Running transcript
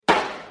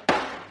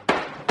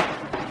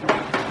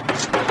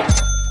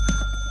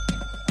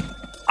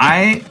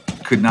I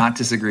could not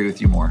disagree with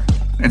you more.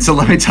 And so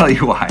let me tell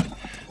you why.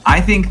 I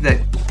think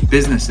that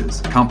businesses,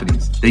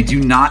 companies, they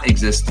do not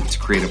exist to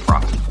create a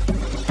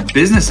profit.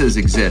 Businesses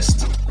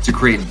exist to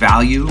create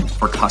value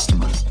for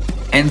customers.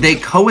 And they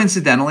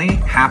coincidentally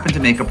happen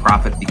to make a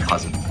profit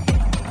because of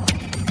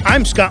it.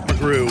 I'm Scott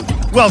McGrew.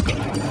 Welcome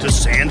to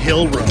Sand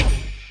Hill Road.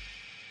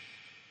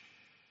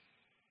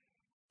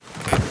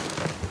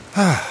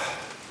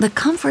 The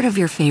comfort of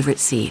your favorite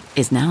seat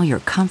is now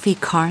your comfy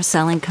car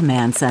selling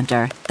command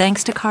center,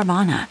 thanks to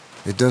Carvana.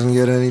 It doesn't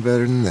get any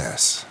better than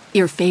this.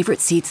 Your favorite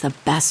seat's the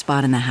best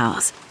spot in the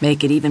house.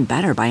 Make it even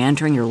better by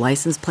entering your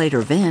license plate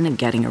or VIN and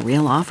getting a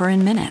real offer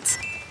in minutes.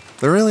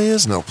 There really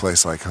is no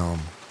place like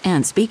home.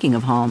 And speaking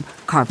of home,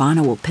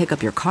 Carvana will pick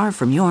up your car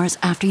from yours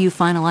after you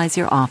finalize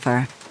your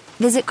offer.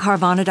 Visit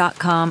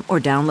Carvana.com or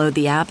download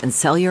the app and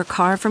sell your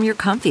car from your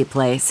comfy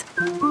place.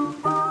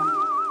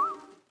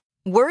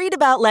 Worried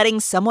about letting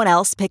someone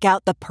else pick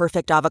out the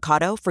perfect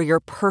avocado for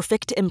your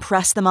perfect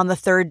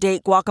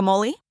impress-them-on-the-third-date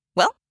guacamole?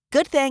 Well,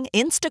 good thing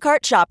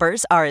Instacart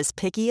shoppers are as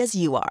picky as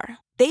you are.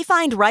 They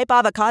find ripe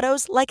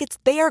avocados like it's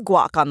their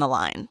guac on the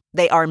line.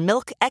 They are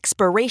milk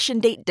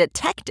expiration date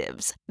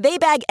detectives. They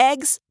bag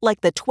eggs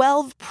like the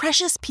 12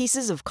 precious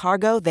pieces of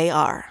cargo they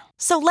are.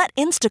 So let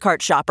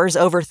Instacart shoppers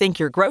overthink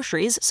your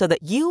groceries so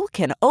that you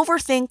can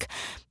overthink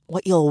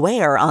what you'll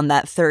wear on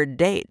that third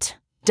date.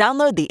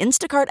 Download the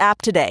Instacart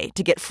app today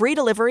to get free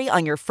delivery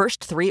on your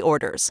first 3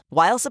 orders,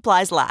 while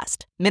supplies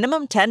last.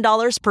 Minimum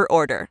 $10 per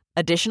order.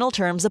 Additional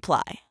terms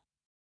apply.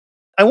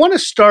 I want to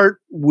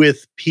start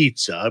with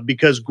pizza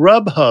because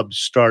Grubhub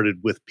started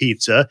with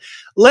pizza.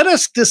 Let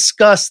us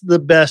discuss the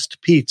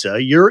best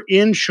pizza. You're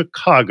in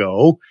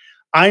Chicago.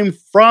 I'm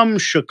from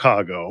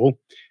Chicago.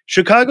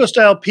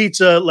 Chicago-style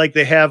pizza, like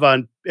they have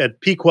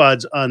at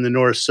Pequod's on the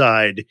north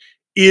side,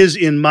 is,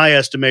 in my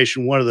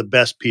estimation, one of the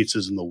best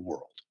pizzas in the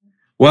world.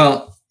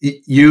 Well,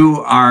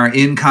 you are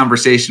in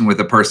conversation with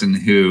a person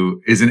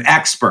who is an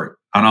expert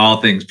on all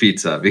things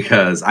pizza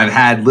because I've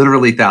had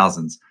literally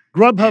thousands.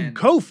 Grubhub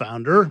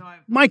co-founder,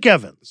 Mike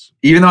Evans.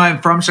 Even though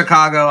I'm from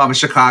Chicago, I'm a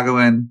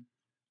Chicagoan.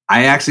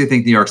 I actually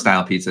think New York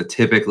style pizza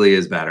typically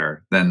is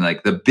better than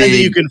like the big.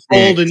 And you can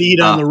fold and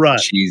eat on the run.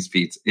 Cheese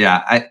pizza.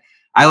 Yeah,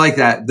 I like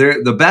that.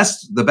 They're the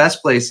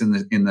best place in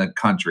the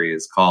country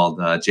is called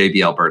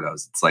JB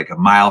Alberto's. It's like a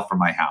mile from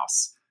my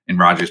house in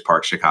Rogers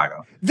Park,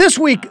 Chicago. This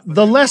week,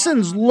 the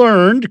lessons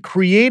learned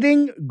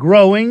creating,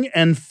 growing,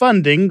 and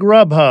funding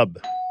Grubhub.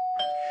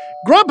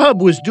 Grubhub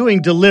was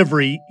doing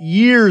delivery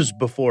years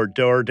before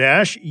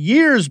DoorDash,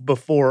 years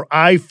before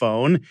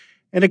iPhone,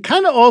 and it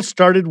kind of all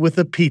started with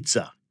a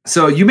pizza.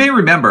 So you may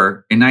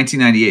remember in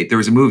 1998, there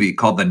was a movie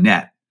called The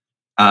Net,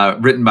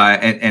 written by,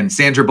 and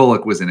Sandra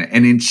Bullock was in it.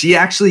 And she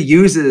actually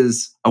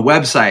uses a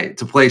website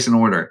to place an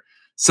order.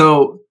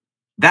 So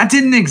that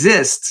didn't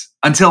exist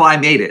until I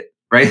made it,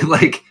 right?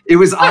 Like it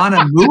was on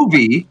a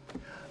movie.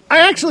 I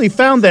actually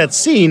found that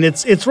scene.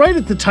 It's right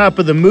at the top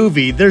of the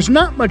movie. There's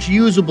not much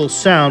usable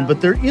sound,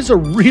 but there is a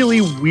really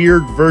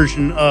weird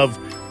version of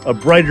A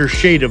Brighter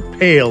Shade of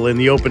Pale in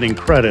the opening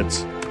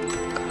credits.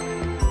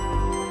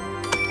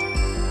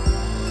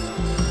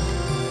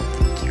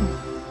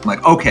 I'm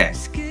like, okay,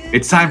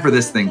 it's time for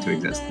this thing to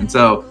exist. And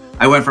so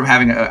I went from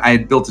I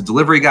had built a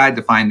delivery guide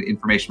to find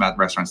information about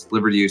restaurants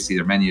delivered to you, see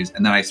their menus,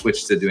 and then I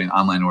switched to doing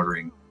online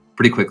ordering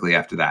pretty quickly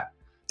after that.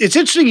 It's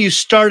interesting you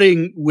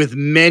starting with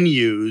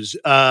menus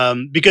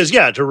because,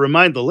 to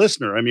remind the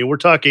listener, I mean, we're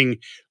talking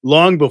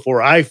long before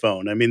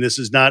iPhone. I mean, this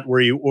is not where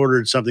you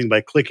ordered something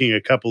by clicking a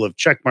couple of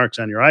check marks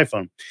on your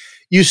iPhone.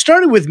 You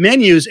started with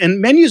menus,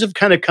 and menus have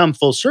kind of come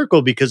full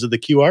circle because of the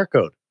QR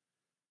code.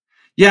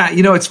 Yeah,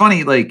 it's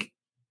funny, like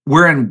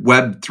we're in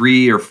Web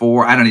 3 or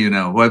 4, I don't even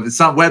know, Web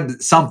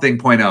something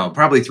 0.0,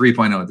 probably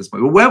 3.0 at this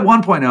point. But Web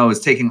 1.0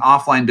 is taking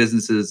offline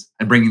businesses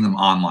and bringing them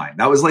online.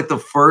 That was like the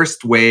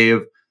first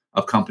wave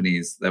of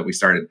companies that we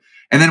started.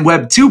 And then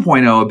Web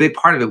 2.0, a big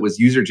part of it was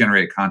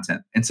user-generated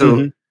content. And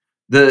so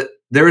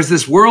there is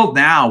this world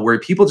now where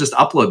people just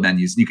upload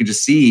menus and you can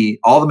just see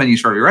all the menus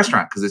for every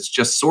restaurant because it's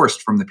just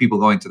sourced from the people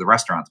going to the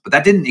restaurants. But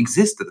that didn't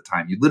exist at the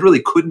time. You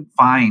literally couldn't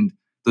find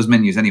those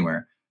menus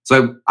anywhere.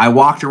 So I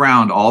walked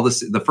around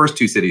the first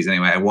 2 cities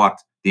anyway. I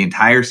walked the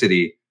entire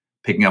city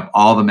picking up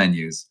all the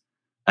menus.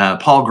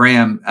 Paul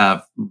Graham,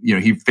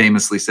 he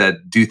famously said,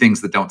 do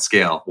things that don't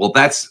scale. Well,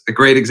 that's a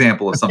great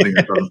example of something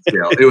that doesn't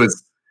scale. It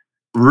was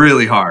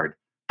really hard,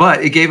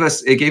 but it gave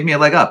me a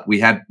leg up. We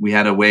had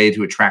a way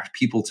to attract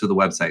people to the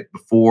website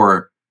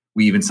before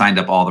we even signed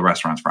up all the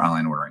restaurants for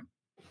online ordering.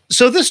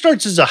 So this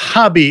starts as a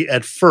hobby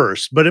at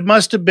first, but it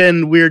must have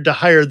been weird to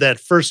hire that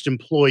first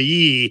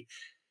employee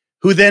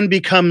who then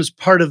becomes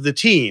part of the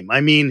team.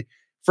 I mean,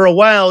 for a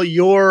while,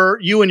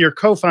 you and your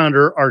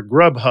co-founder are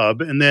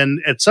Grubhub, and then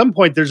at some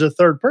point there's a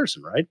third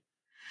person, right?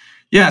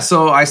 Yeah,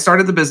 so I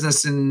started the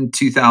business in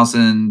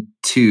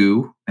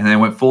 2002, and then I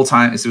went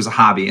full-time. It was a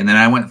hobby, and then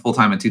I went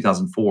full-time in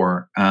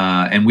 2004,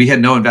 and we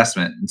had no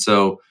investment. And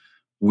so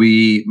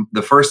the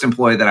first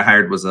employee that I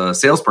hired was a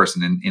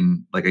salesperson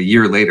in like a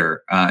year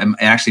later. And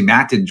actually,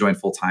 Matt didn't join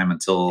full-time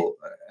until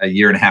a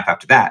year and a half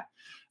after that.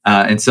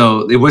 And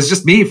so it was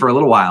just me for a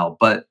little while,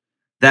 but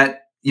that,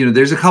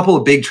 there's a couple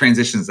of big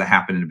transitions that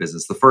happen in a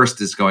business. The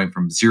first is going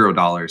from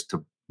 $0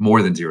 to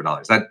more than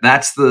 $0. That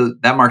marks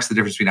the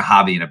difference between a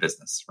hobby and a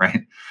business,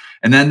 right?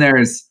 And then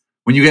there's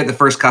when you get the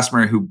first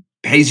customer who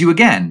pays you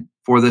again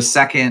for a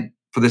second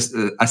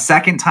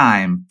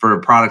time for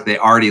a product they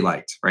already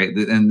liked, right?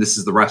 And this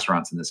is the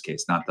restaurants in this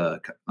case, not the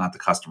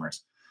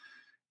customers.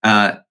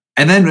 And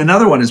then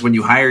another one is when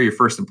you hire your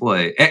first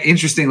employee.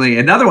 Interestingly,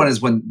 another one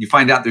is when you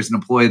find out there's an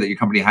employee that your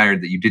company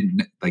hired that you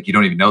didn't like, you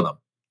don't even know them.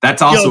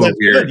 That's also that's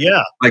weird. Good,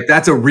 yeah. Like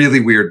that's a really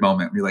weird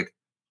moment. You're like,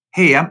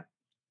 hey, I'm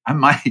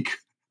Mike.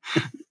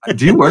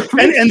 Do you work for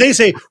me? And they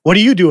say, what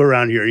do you do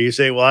around here? And you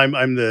say, well,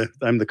 I'm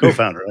the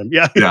co-founder.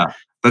 Yeah. Yeah,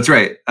 that's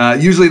right.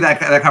 Usually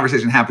that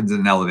conversation happens in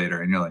an elevator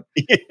and you're like,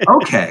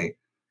 okay,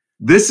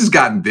 this has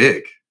gotten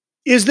big.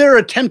 Is there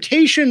a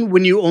temptation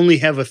when you only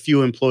have a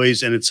few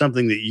employees and it's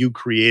something that you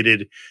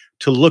created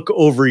to look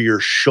over your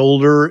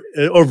shoulder,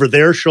 over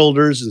their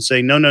shoulders and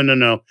say, no,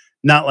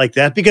 not like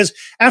that? Because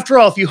after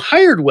all, if you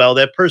hired well,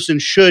 that person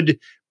should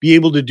be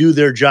able to do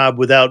their job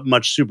without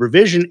much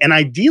supervision and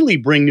ideally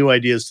bring new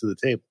ideas to the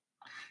table.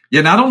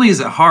 Yeah, not only is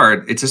it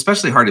hard, it's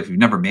especially hard if you've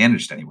never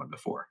managed anyone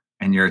before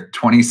and you're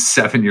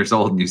 27 years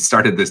old and you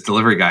started this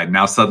delivery guide.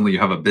 Now suddenly you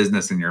have a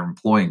business and you're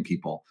employing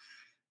people.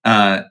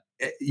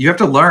 You have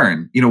to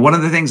learn. One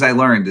of the things I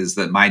learned is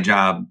that my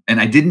job,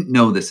 and I didn't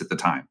know this at the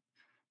time,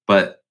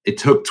 but it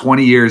took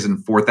 20 years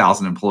and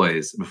 4,000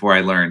 employees before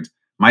I learned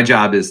my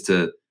job is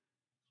to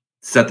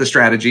set the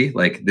strategy.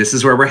 Like, this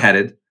is where we're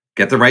headed,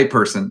 get the right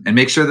person and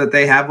make sure that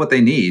they have what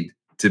they need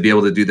to be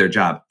able to do their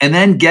job, and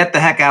then get the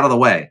heck out of the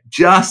way.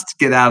 Just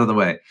get out of the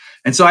way.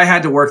 And so I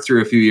had to work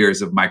through a few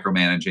years of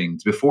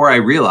micromanaging before I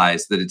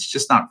realized that it's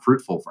just not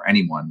fruitful for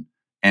anyone.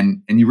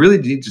 And you really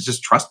need to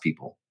just trust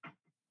people.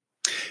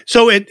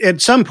 So at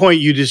some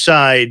point you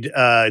decide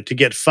to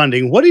get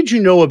funding. What did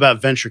you know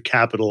about venture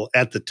capital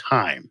at the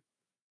time?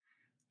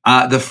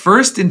 The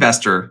first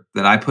investor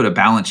that I put a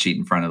balance sheet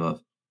in front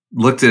of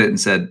looked at it and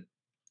said,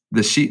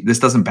 this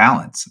doesn't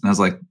balance. And I was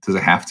like, does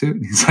it have to?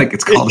 And he's like,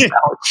 it's called a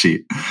balance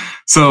sheet.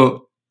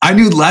 So I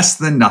knew less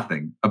than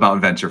nothing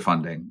about venture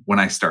funding when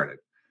I started.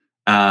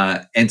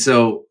 And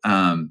so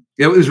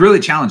it was really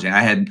challenging.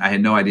 I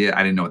had no idea.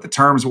 I didn't know what the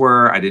terms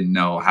were. I didn't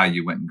know how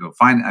you went and go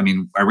find. I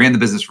mean, I ran the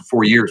business for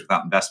 4 years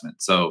without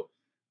investment. So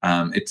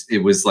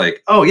it was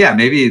like, oh yeah,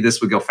 maybe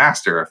this would go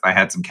faster if I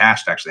had some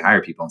cash to actually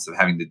hire people instead of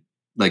having to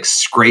like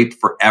scrape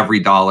for every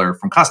dollar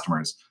from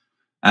customers.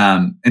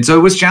 And so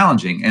it was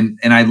challenging. And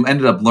I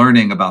ended up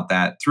learning about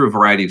that through a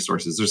variety of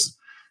sources.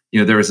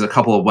 There was a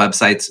couple of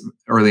websites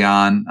early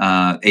on.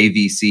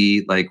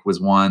 AVC was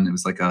one. It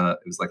was like a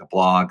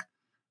blog.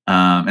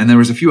 And there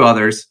was a few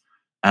others.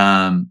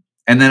 And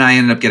then I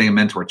ended up getting a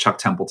mentor, Chuck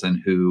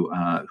Templeton, who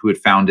had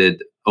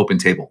founded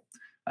OpenTable,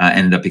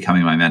 ended up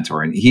becoming my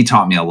mentor. And he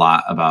taught me a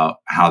lot about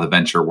how the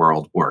venture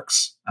world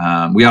works.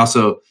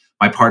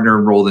 My partner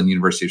enrolled in the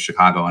University of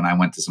Chicago, and I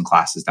went to some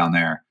classes down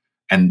there,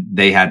 and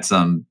they had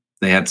some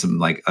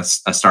like a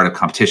startup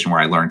competition where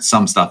I learned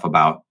some stuff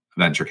about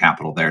venture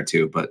capital there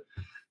too. But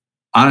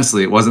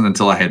honestly, it wasn't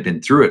until I had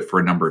been through it for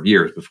a number of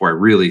years before I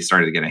really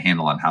started to get a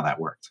handle on how that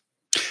worked.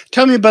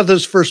 Tell me about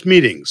those first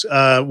meetings.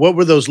 What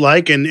were those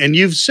like? And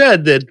you've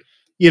said that,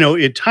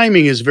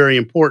 timing is very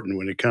important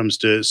when it comes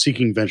to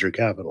seeking venture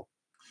capital.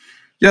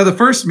 Yeah, the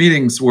first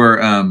meetings were,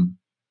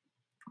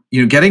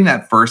 getting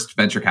that first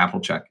venture capital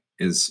check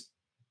is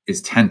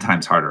 10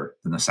 times harder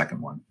than the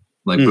second one.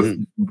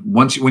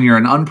 When you're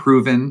an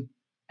unproven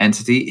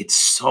entity, it's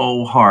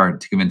so hard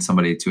to convince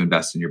somebody to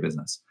invest in your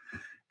business.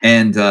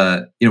 And,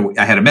 I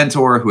had a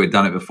mentor who had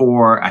done it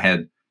before. I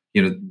had,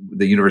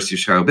 the University of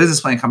Chicago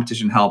business plan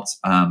competition helped.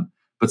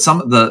 But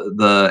some of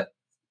the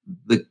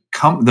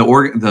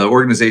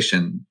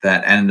organization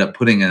that ended up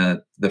putting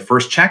the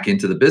first check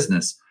into the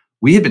business,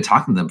 we had been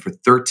talking to them for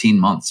 13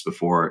 months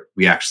before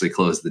we actually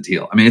closed the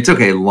deal. I mean, it took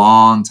a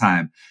long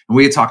time, and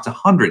we had talked to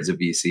hundreds of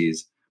VCs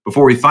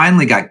before we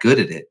finally got good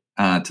at it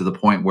to the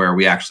point where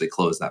we actually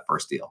closed that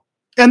first deal.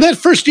 And that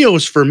first deal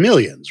was for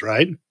millions,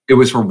 right? It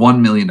was for $1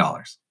 million.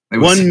 It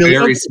was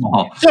very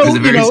small. So, it was a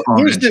very small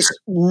here's venture. This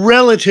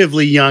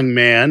relatively young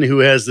man who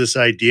has this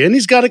idea, and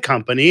he's got a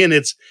company, and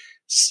it's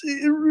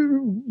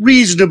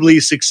reasonably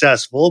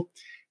successful,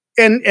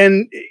 and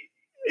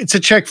it's a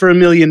check for $1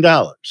 million.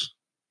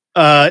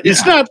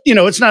 It's not,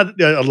 it's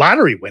not a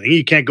lottery winning.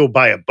 You can't go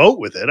buy a boat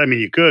with it. I mean,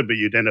 you could, but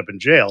you'd end up in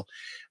jail.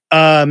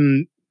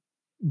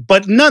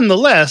 But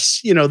nonetheless,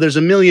 there's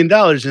 $1 million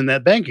in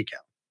that bank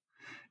account.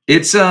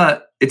 It's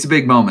a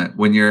big moment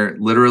when you're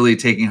literally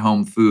taking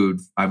home food.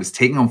 I was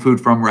taking home food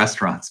from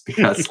restaurants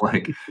because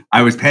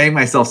I was paying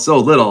myself so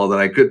little that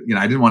I could,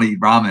 I didn't want to eat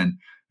ramen.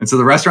 And so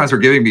the restaurants were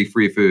giving me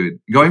free food.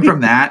 Going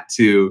from that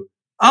to,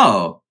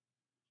 I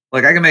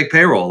can make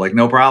payroll,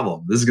 no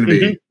problem. This is going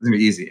to be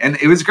easy. And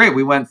it was great.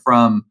 We went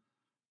from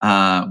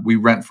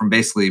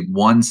basically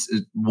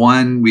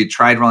one, we had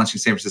tried launching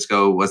San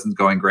Francisco, wasn't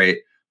going great.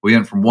 We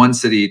went from 1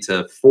 city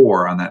to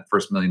 4 on that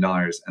first $1 million.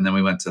 And then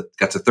we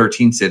got to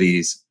 13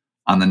 cities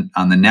on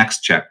the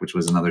next check, which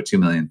was another $2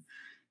 million.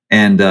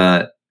 And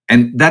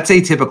And that's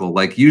atypical.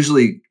 Like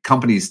usually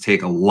companies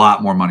take a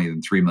lot more money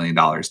than $3 million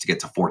to get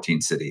to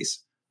 14 cities.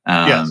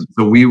 Yes.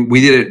 So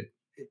we did it.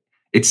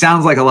 It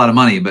sounds like a lot of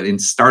money, but in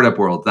startup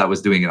world, that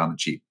was doing it on the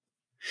cheap.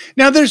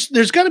 Now,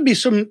 there's got to be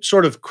some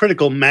sort of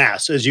critical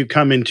mass as you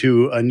come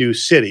into a new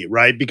city,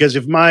 right? Because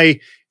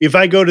if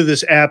I go to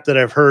this app that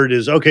I've heard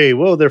is, okay,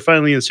 well, they're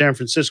finally in San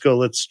Francisco,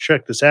 let's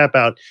check this app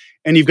out,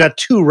 and you've got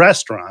 2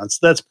 restaurants,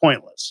 that's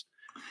pointless.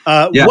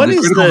 What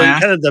is the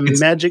kind of the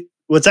magic?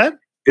 What's that?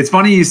 It's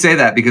funny you say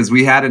that because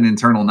we had an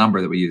internal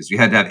number that we used. You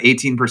had to have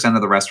 18%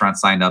 of the restaurants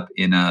signed up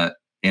in an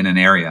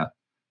area.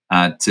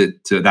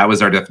 That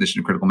was our definition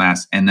of critical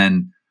mass. And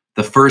then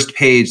the first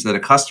page that a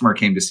customer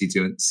came to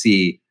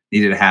see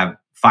needed to have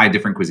 5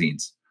 different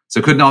cuisines. So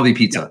it couldn't all be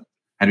pizza. It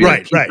had to be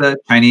like pizza,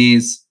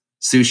 Chinese,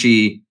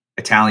 sushi,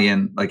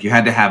 Italian. Like you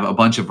had to have a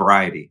bunch of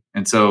variety.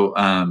 And so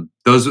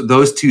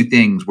those 2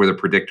 things were the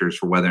predictors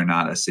for whether or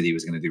not a city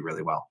was going to do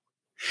really well.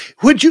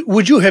 Would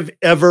you have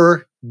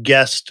ever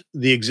guessed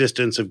the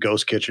existence of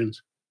ghost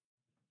kitchens?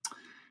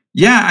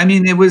 Yeah, I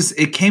mean,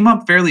 it came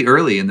up fairly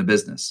early in the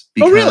business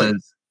because really?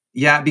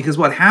 Yeah, because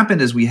what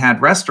happened is we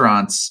had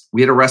restaurants.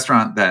 We had a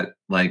restaurant that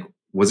like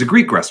was a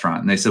Greek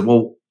restaurant, and they said,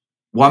 well,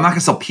 I'm not going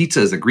to sell pizza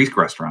as a Greek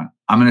restaurant.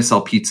 I'm going to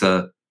sell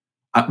pizza.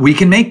 We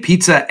can make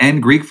pizza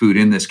and Greek food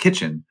in this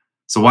kitchen.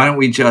 So why don't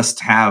we just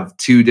have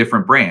 2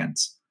 different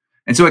brands?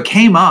 And so it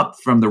came up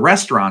from the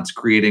restaurants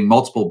creating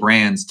multiple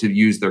brands to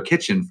use their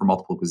kitchen for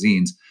multiple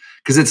cuisines,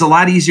 because it's a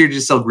lot easier to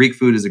just sell Greek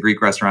food as a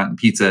Greek restaurant and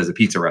pizza as a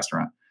pizza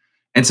restaurant.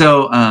 And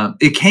so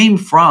it came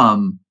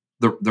from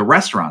the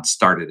restaurants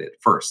started it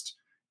first.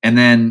 And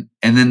then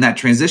that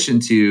transition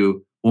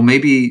to, well,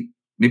 maybe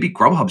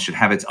Grubhub should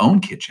have its own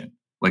kitchen.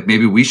 Like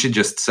maybe we should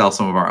just sell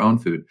some of our own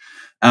food.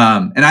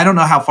 And I don't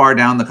know how far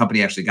down the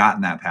company actually got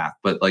in that path,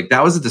 but like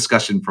that was a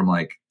discussion from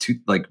like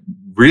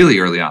really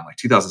early on, like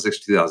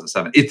 2006,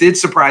 2007. It did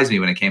surprise me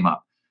when it came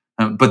up.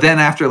 But then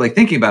after like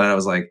thinking about it, I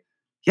was like,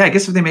 yeah, I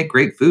guess if they make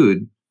great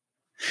food.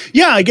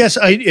 Yeah, I guess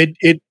I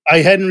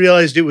hadn't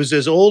realized it was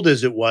as old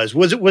as it was.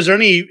 Was there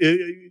any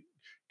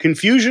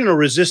confusion or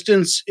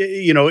resistance,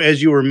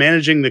 as you were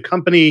managing the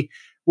company?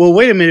 Well,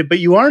 wait a minute, but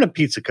you aren't a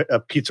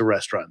pizza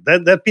restaurant.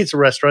 That pizza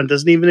restaurant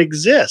doesn't even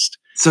exist.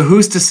 So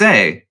who's to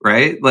say,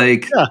 right?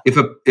 Like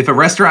if a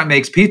restaurant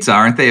makes pizza,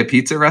 aren't they a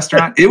pizza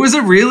restaurant? It was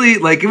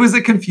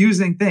a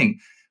confusing thing.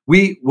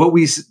 What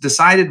we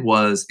decided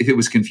was if it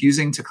was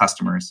confusing to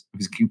customers, if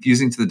it was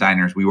confusing to the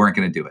diners, we weren't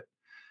going to do it.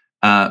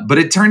 But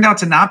it turned out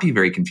to not be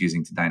very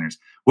confusing to diners.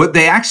 What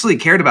they actually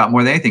cared about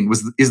more than anything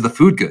is the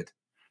food good.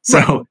 So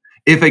right.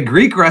 If a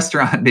Greek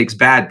restaurant makes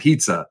bad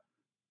pizza,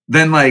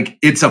 then like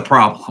it's a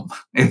problem.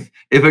 If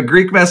a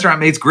Greek restaurant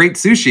makes great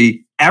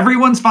sushi,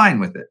 everyone's fine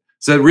with it.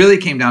 So it really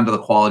came down to the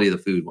quality of the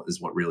food is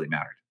what really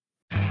mattered.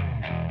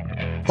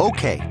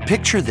 Okay,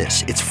 picture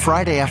this. It's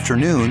Friday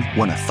afternoon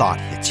when a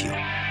thought hits you.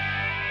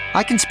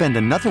 I can spend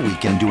another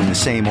weekend doing the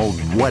same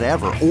old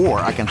whatever, or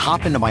I can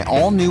hop into my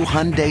all-new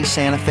Hyundai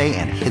Santa Fe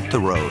and hit the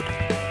road.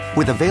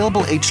 With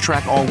available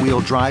H-Track all-wheel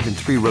drive and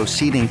 3-row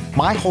seating,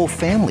 my whole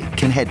family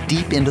can head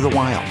deep into the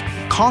wild.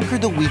 Conquer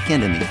the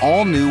weekend in the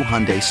all-new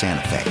Hyundai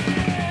Santa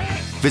Fe.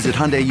 Visit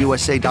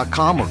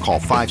HyundaiUSA.com or call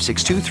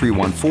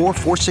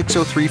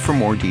 562-314-4603 for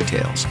more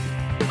details.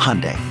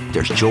 Hyundai,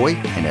 there's joy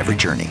in every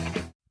journey.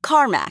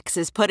 CarMax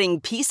is putting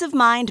peace of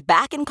mind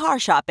back in car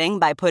shopping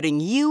by putting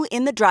you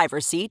in the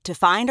driver's seat to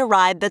find a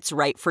ride that's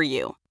right for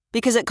you.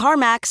 Because at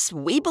CarMax,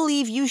 we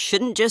believe you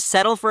shouldn't just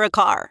settle for a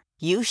car.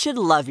 You should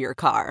love your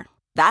car.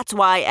 That's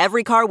why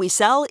every car we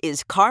sell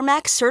is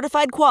CarMax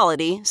certified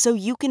quality, so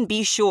you can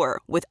be sure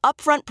with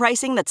upfront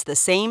pricing that's the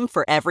same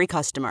for every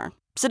customer.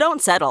 So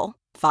don't settle.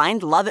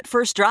 Find love at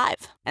first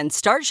drive and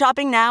start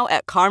shopping now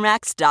at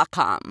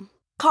CarMax.com.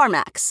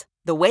 CarMax,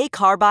 the way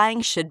car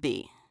buying should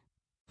be.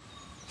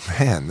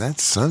 Man,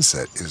 that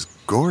sunset is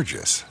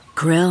gorgeous.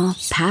 Grill,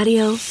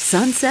 patio,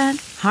 sunset.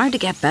 Hard to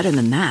get better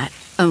than that.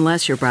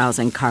 Unless you're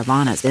browsing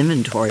Carvana's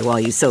inventory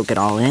while you soak it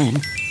all in.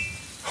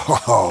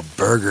 Oh,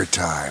 burger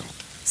time.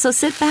 So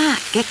sit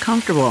back, get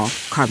comfortable.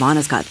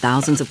 Carvana's got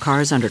thousands of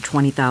cars under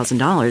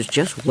 $20,000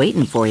 just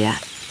waiting for you.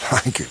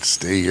 I could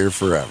stay here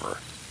forever.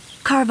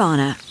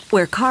 Carvana,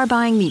 where car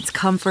buying meets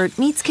comfort,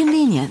 meets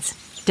convenience.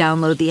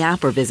 Download the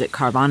app or visit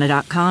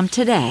Carvana.com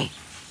today.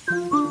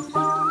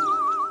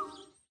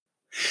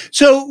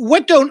 So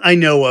what don't I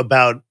know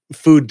about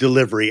food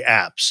delivery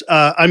apps?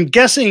 I'm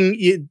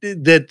guessing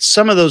that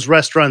some of those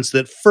restaurants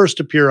that first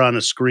appear on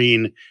a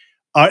screen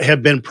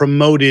have been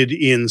promoted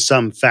in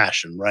some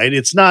fashion, right?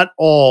 It's not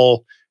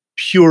all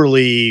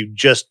purely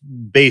just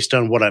based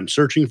on what I'm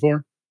searching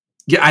for.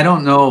 Yeah, I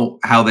don't know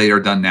how they are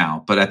done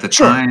now, but at the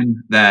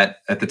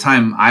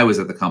time I was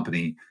at the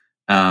company,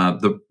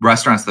 the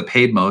restaurants that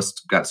paid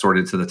most got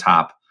sorted to the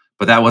top,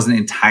 but that wasn't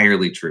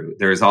entirely true.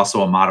 There is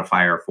also a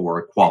modifier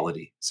for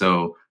quality.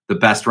 So the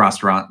best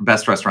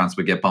restaurants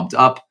would get bumped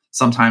up,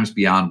 sometimes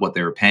beyond what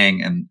they were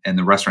paying, and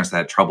the restaurants that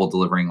had trouble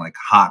delivering like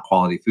hot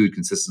quality food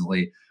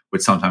consistently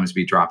would sometimes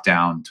be dropped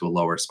down to a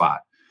lower spot.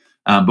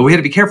 But we had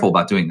to be careful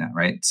about doing that,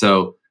 right?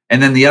 So,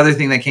 and then the other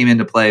thing that came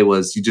into play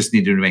was you just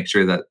needed to make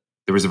sure that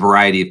there was a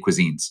variety of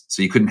cuisines.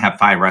 So you couldn't have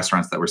 5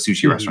 restaurants that were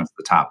sushi restaurants at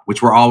the top,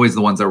 which were always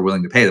the ones that were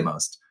willing to pay the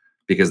most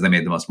because they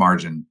made the most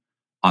margin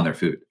on their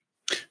food.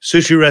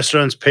 Sushi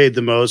restaurants paid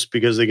the most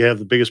because they have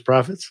the biggest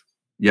profits?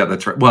 Yeah,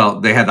 that's right. Well,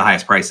 they had the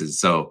highest prices.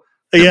 So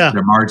their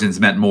margins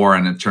meant more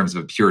in terms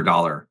of a pure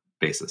dollar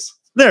basis.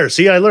 There,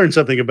 see, I learned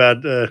something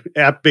about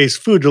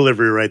app-based food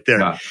delivery right there.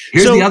 Yeah.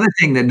 Here's the other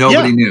thing that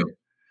nobody knew.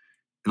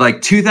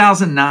 Like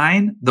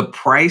 2009, the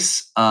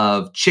price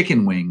of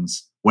chicken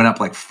wings went up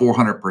like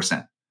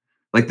 400%.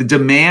 Like the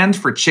demand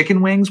for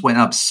chicken wings went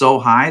up so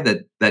high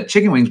that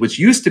chicken wings, which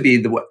used to be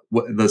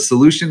the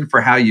solution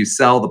for how you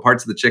sell the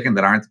parts of the chicken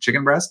that aren't the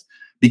chicken breast,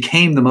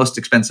 became the most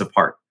expensive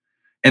part.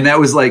 And that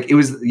was like, it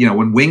was,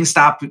 when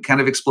Wingstop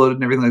kind of exploded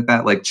and everything like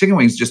that, like chicken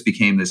wings just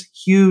became this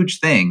huge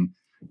thing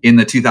in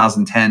the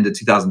 2010 to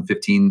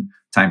 2015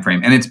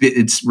 timeframe. And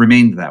it's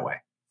remained that way.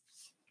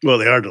 Well,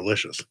 they are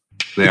delicious.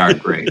 They are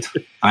great.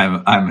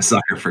 I'm a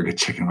sucker for a good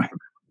chicken wing.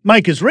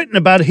 Mike has written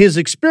about his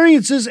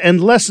experiences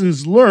and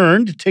lessons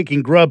learned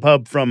taking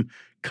Grubhub from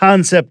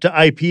concept to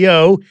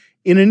IPO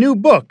in a new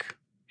book,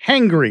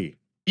 Hangry.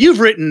 You've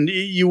written,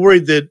 you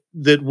worried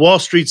that Wall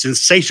Street's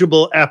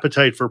insatiable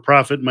appetite for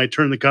profit might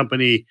turn the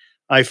company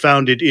I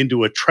founded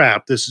into a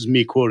trap. This is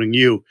me quoting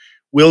you.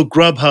 Will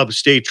Grubhub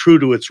stay true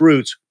to its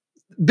roots?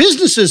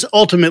 Businesses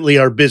ultimately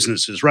are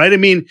businesses, right? I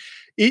mean,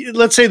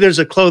 let's say there's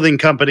a clothing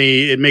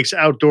company, it makes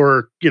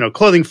outdoor,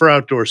 clothing for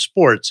outdoor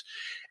sports.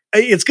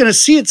 It's going to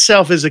see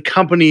itself as a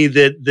company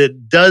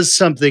that does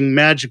something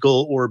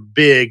magical or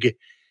big,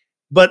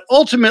 but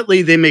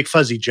ultimately they make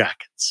fuzzy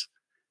jackets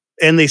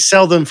and they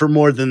sell them for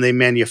more than they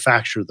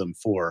manufacture them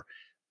for.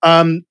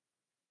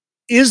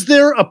 Is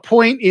there a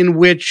point in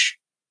which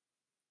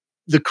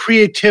the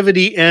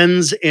creativity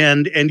ends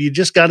and you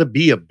just got to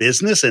be a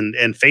business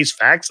and face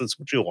facts? That's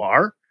what you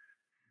are.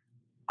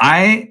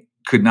 I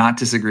could not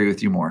disagree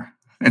with you more.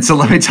 And so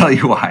let me tell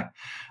you why.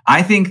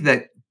 I think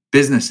that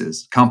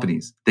businesses,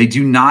 companies, they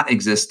do not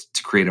exist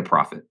to create a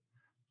profit.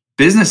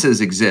 Businesses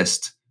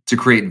exist to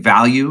create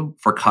value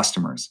for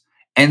customers.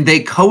 And they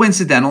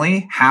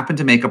coincidentally happen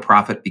to make a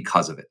profit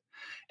because of it.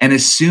 And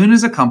as soon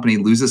as a company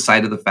loses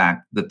sight of the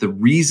fact that the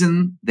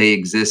reason they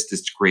exist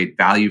is to create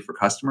value for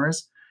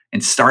customers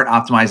and start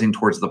optimizing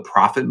towards the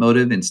profit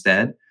motive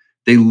instead,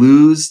 they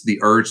lose the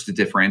urge to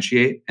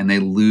differentiate and they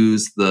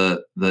lose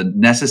the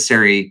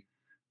necessary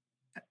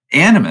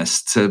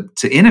animus to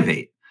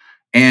innovate.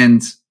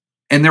 And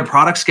their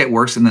products get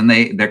worse, and then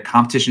their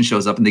competition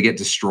shows up and they get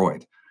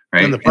destroyed.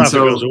 Right. And the profit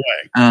goes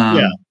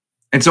away.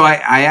 And so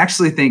I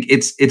actually think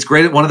it's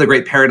great. One of the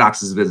great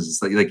paradoxes of business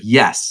is like,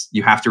 yes,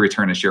 you have to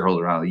return a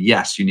shareholder value.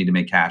 Yes, you need to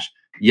make cash.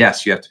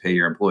 Yes, you have to pay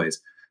your employees.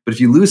 But if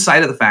you lose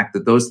sight of the fact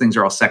that those things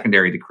are all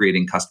secondary to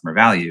creating customer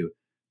value,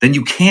 then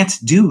you can't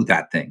do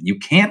that thing. You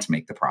can't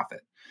make the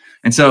profit.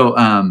 And so,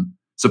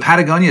 so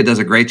Patagonia does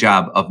a great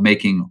job of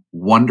making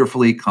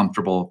wonderfully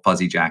comfortable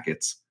fuzzy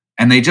jackets,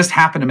 and they just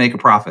happen to make a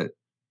profit.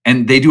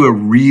 And they do a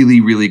really,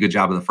 really good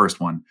job of the first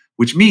one,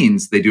 which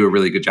means they do a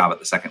really good job at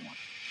the second one.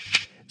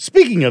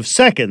 Speaking of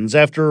seconds,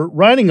 after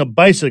riding a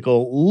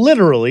bicycle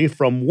literally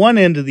from one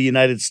end of the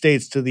United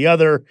States to the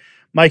other,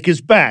 Mike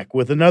is back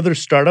with another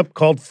startup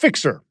called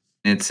Fixer.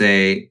 It's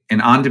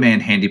an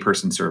on-demand handy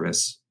person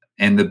service.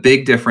 And the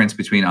big difference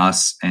between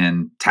us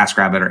and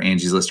TaskRabbit or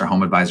Angie's List or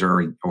Home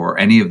Advisor or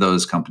any of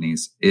those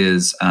companies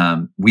is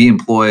we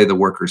employ the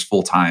workers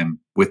full-time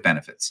with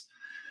benefits.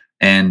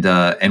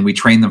 And we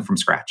train them from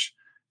scratch.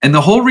 And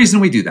the whole reason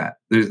we do that,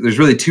 there's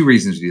really 2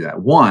 reasons to do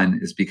that. One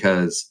is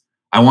because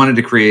I wanted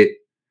to create,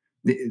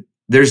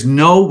 there's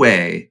no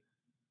way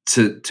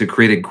to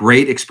create a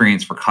great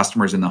experience for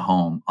customers in the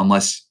home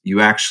unless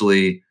you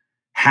actually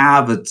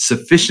have a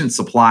sufficient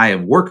supply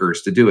of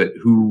workers to do it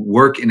who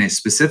work in a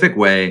specific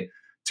way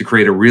to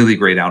create a really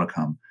great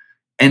outcome.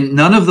 And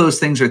none of those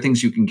things are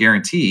things you can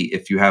guarantee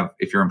if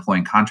you're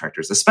employing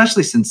contractors,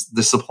 especially since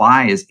the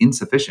supply is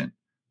insufficient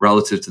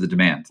relative to the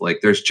demand. Like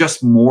there's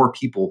just more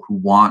people who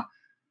want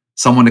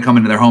someone to come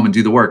into their home and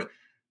do the work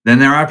than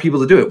there are people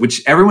to do it,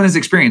 which everyone has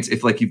experienced.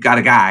 If like you've got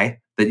a guy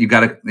that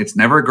it's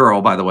never a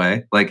girl, by the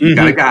way, like you've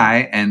got a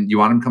guy and you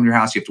want him to come to your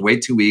house, you have to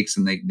wait 2 weeks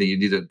and you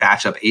need to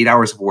batch up 8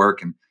 hours of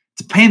work and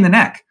it's a pain in the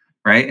neck,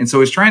 right? And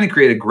so it's trying to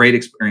create a great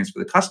experience for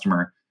the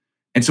customer.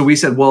 And so we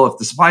said, well, if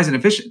the supply is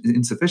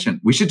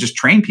insufficient, we should just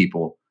train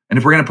people. And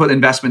if we're going to put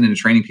investment into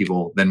training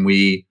people, then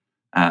we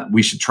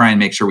should try and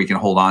make sure we can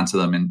hold on to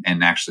them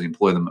and actually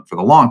employ them for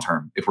the long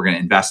term if we're going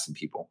to invest in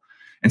people.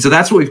 And so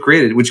that's what we've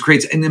created, which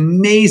creates an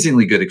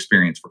amazingly good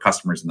experience for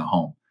customers in the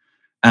home.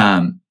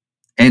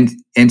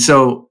 And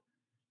so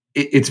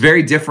it's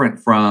very different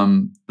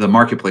from the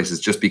marketplaces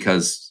just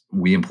because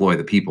we employ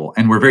the people,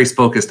 and we're very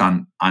focused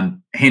on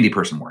handy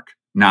person work.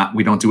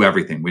 We don't do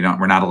everything. We're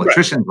not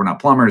electricians. Right. We're not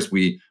plumbers.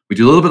 We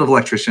do a little bit of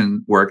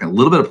electrician work and a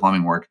little bit of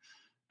plumbing work.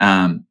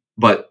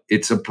 But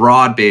it's a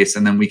broad base,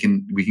 and then we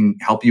can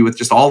help you with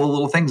just all the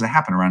little things that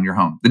happen around your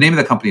home. The name of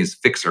the company is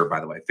Fixer, by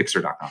the way,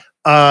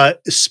 Fixer.com.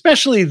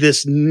 Especially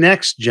this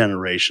next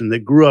generation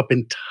that grew up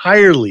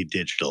entirely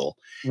digital,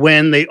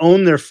 when they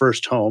own their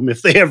first home,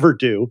 if they ever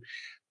do,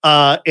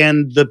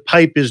 and the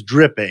pipe is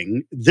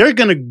dripping, they're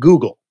going to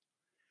Google.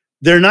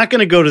 They're not going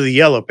to go to the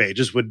yellow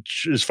pages,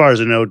 which, as far as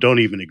I know, don't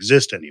even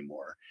exist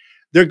anymore.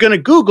 They're going to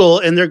Google,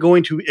 and they're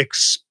going to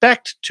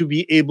expect to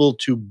be able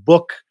to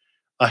book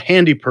a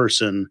handy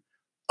person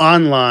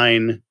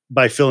online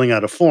by filling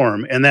out a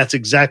form. And that's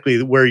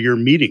exactly where you're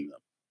meeting them.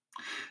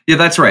 Yeah,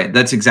 that's right.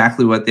 That's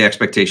exactly what the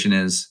expectation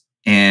is.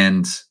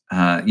 And,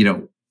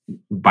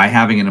 by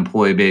having an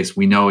employee base,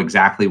 we know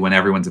exactly when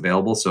everyone's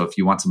available. So if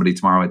you want somebody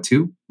tomorrow at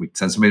 2, we can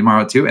send somebody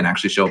tomorrow at 2 and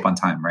actually show up on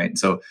time, right?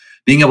 So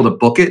being able to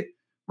book it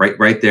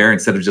right there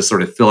instead of just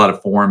sort of fill out a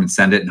form and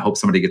send it and hope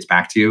somebody gets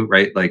back to you,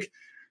 right? Like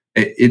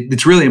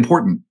it's really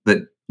important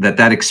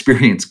that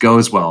experience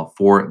goes well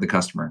for the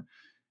customer.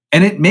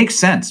 And it makes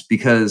sense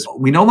because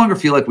we no longer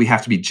feel like we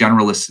have to be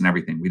generalists in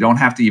everything. We don't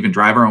have to even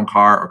drive our own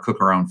car or cook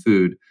our own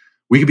food.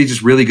 We could be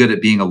just really good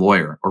at being a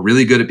lawyer or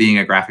really good at being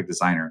a graphic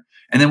designer.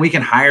 And then we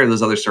can hire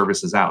those other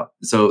services out.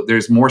 So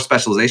there's more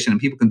specialization and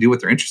people can do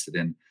what they're interested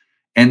in.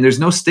 And there's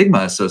no stigma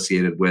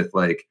associated with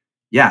like,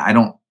 yeah, I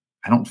don't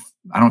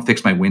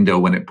fix my window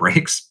when it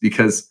breaks,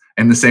 because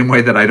in the same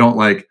way that I don't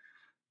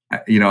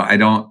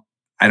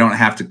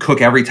have to cook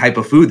every type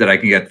of food that I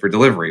can get for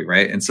delivery,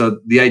 right? And so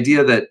the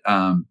idea that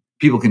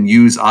people can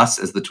use us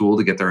as the tool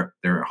to get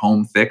their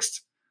home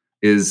fixed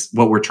is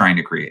what we're trying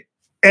to create.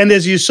 And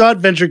as you sought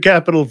venture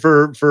capital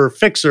for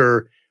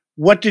Fixer,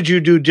 what did you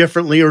do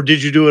differently, or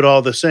did you do it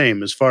all the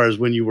same as far as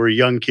when you were a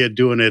young kid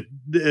doing it,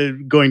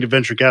 going to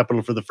venture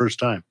capital for the first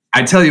time?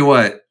 I tell you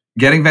what,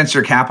 getting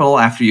venture capital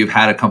after you've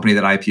had a company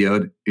that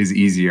IPO'd is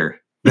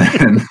easier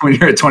than when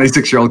you're a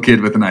 26-year-old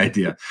kid with an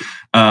idea.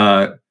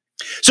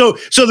 So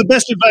the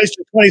best advice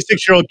to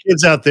 26-year-old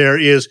kids out there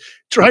is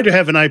try to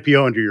have an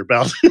IPO under your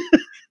belt.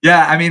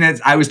 Yeah, I mean,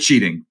 I was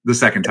cheating the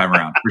second time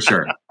around for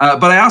sure.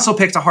 But I also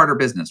picked a harder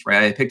business,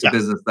 right? I picked a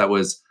business that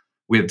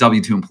we have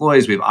W-2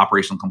 employees, we have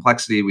operational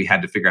complexity, we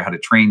had to figure out how to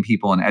train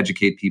people and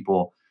educate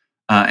people.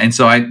 And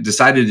so I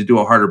decided to do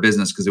a harder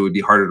business because it would be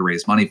harder to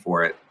raise money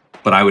for it,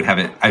 but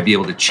I'd be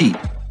able to cheat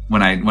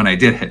when I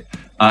did it.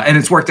 And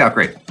it's worked out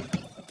great.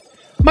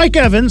 Mike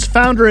Evans,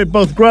 founder at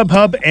both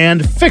Grubhub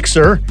and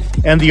Fixer,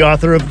 and the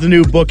author of the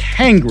new book,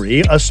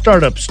 Hangry, A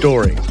Startup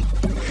Story.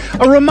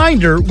 A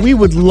reminder, we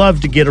would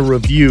love to get a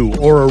review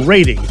or a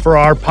rating for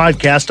our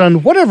podcast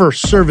on whatever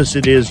service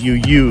it is you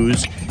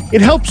use.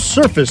 It helps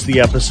surface the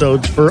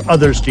episodes for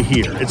others to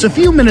hear. It's a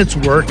few minutes'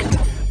 work,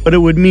 but it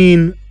would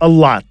mean a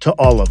lot to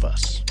all of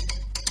us.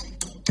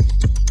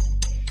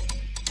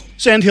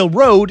 Sandhill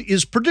Road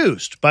is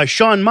produced by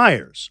Sean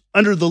Myers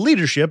under the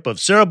leadership of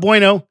Sarah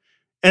Bueno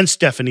and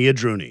Stephanie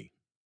Adruni.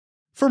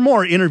 For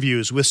more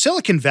interviews with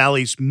Silicon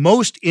Valley's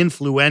most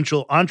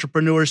influential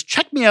entrepreneurs,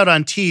 check me out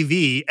on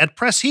TV at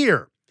Press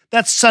Here.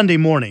 That's Sunday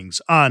mornings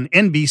on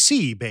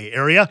NBC Bay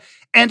Area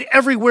and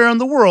everywhere in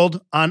the world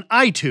on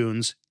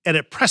iTunes and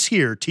at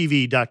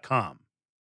PressHereTV.com.